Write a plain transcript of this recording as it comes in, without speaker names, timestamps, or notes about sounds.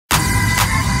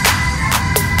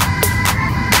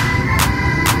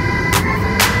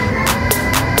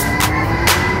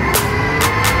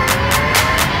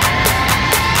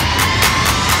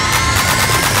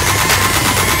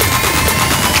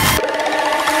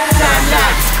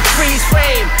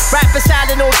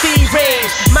riding on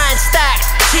D-range. Mind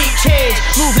stacks, cheap change,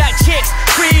 move like chicks,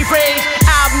 free range.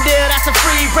 Album deal, that's a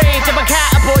free range. If I'm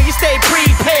boy, you stay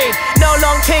prepaid. No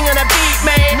long ting on a beat,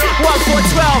 man. 1 4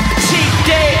 12, cheap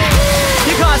day.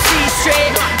 You can't see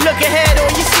straight. Look ahead,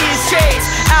 all you see is straight.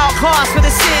 Outcast with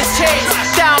a sis chase.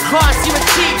 Downcast, you a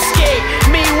cheapskate.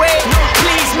 Me wait,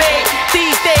 please mate.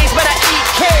 These days, but I eat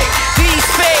cake. These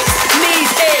fakes,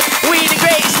 knees ache. We the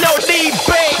greatest, no need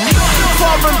break.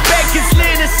 Foreign beggars,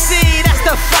 Lunar, that's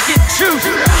the fucking truth.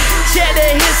 Check the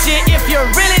history if you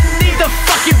really need the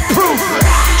fucking proof.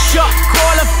 Shot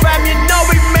caller fam, you know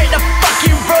we make the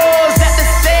fucking rules. At the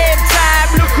same time,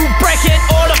 look who breaking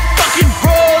all the fucking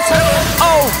rules.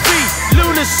 Orifice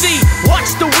Vulgatron,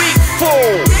 watch the weak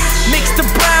fall. Mix the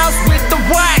browns with the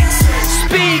whites.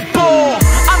 Speedball,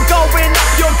 I'm going up,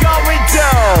 you're going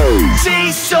down.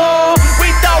 Seesaw, we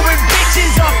throwing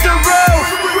bitches off the roof.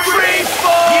 Free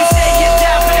fall. You say you're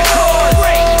down for the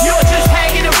cause, you're just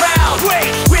hanging around.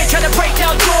 We're trying to break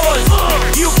down doors.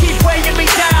 You keep weighing me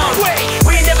down.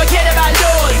 We never cared about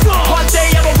yours. One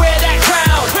day I'ma wear that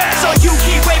crown. So you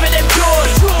keep waving them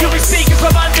doors. You'll be speaking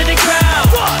from under the ground.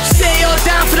 Say you're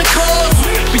down for the cause,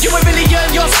 but you ain't really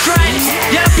earn your stripes.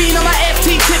 Yeah, I've been on my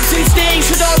FT tips and things.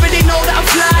 Should already know that I'm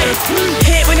flying.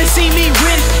 Hate when you see me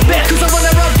win, bet cause I'm on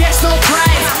the road, gets no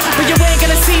prize. But you ain't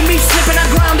gonna see me slipping and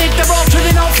grounded. They're all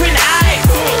turning off in eyes.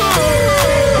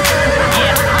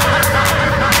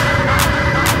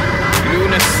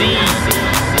 Lunar,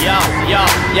 yo, yo,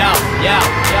 yo, yo,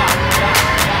 yo.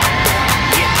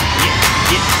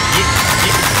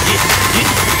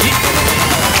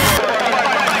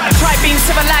 Try being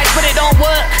civilized, but it don't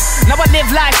work. Now I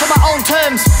live life on my own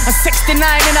terms. I'm 69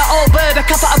 in an old bird, a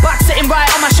cup at a back sitting right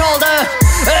on my shoulder.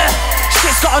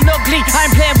 Shit's gotten ugly, I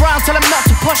ain't playing around, tell them not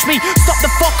to push me. Stop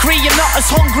the fuckery, you're not as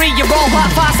hungry. You roll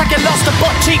back fast like you lost a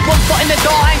butt cheek. 1 foot in the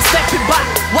door, I ain't stepping back.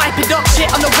 Wiping duck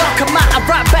shit on the welcome mat. I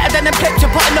rap better than them clips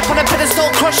you're putting up on a pedestal.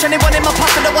 Crush anyone in my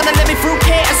pocket that wanna let me through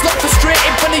caters. Look frustrated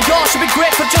in front of yours, should be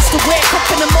grateful just to wake up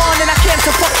in the morning. I came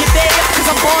to fuck your day up, cause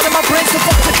I'm bored and my brain's so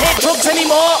fucked with hate drugs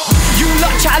anymore. You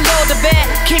lot chat a load of it,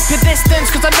 keep your distance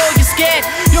cause I know you're scared.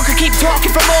 You can keep talking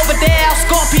from over there, I'll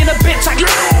scorpion a bitch like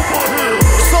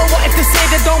so what if they say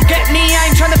they don't get me? I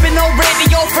ain't trying to be no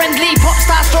radio friendly pop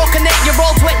star stroking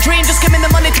 8-year-old's wet dream. Just give me the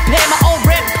money to pay my own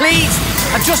rent, please.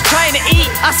 I'm just trying to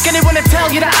eat, ask anyone to tell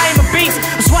you that I am a beast.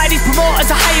 That's why these promoters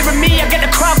are hiring me. I get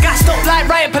the crowd gassed up like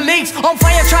riot police. On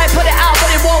fire, try to put it out but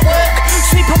it won't work.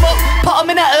 Sweep them up, put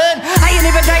them in a urn. I ain't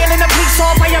even dialing the police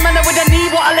or fireman with a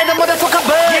knee. What I let a motherfucker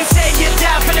burn. You say you're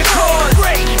down for the cause,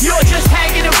 you're just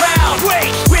hanging around.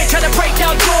 We're trying to break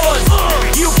down doors.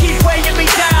 You keep weighing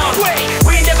me down.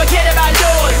 We never cared about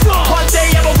yours. One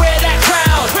day I'ma wear that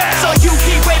crown. So you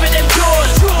keep waving them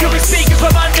doors. You'll be speaking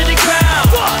from under the ground.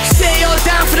 Say you're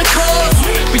down for the cause,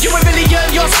 but you ain't really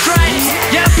earn your stripes.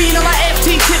 Yeah, I've been on my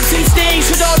FT tips and things.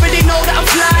 Should already know that I'm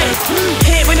flying.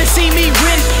 Hate when you see me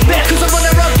win, bet cause I'm on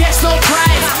the road, gets no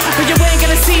prize. But you ain't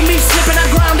gonna see me slipping and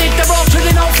grounded. They're all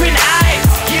turning off in eyes.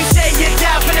 You say you're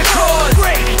down for the cause,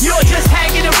 you're just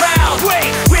hanging around.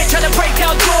 We're trying to break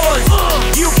down doors.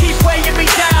 You keep weighing me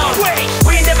down.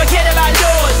 We never cared about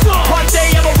yours. One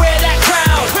day I'ma wear that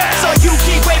crown. So you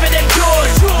keep waving them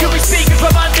doors. You'll be speaking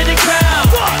from under the ground.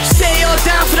 Say you're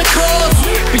down for the cause,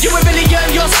 but you ain't really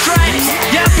earn your stripes.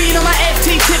 Yeah, I've been on my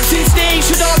FT tips and things.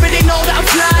 Should already know that I'm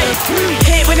flying.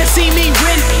 Hate when you see me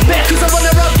win, bet cause I'm on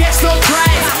the road, gets no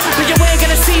prize. But you ain't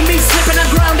gonna see me slipping and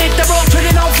grounded. They're all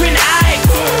turning off in eyes.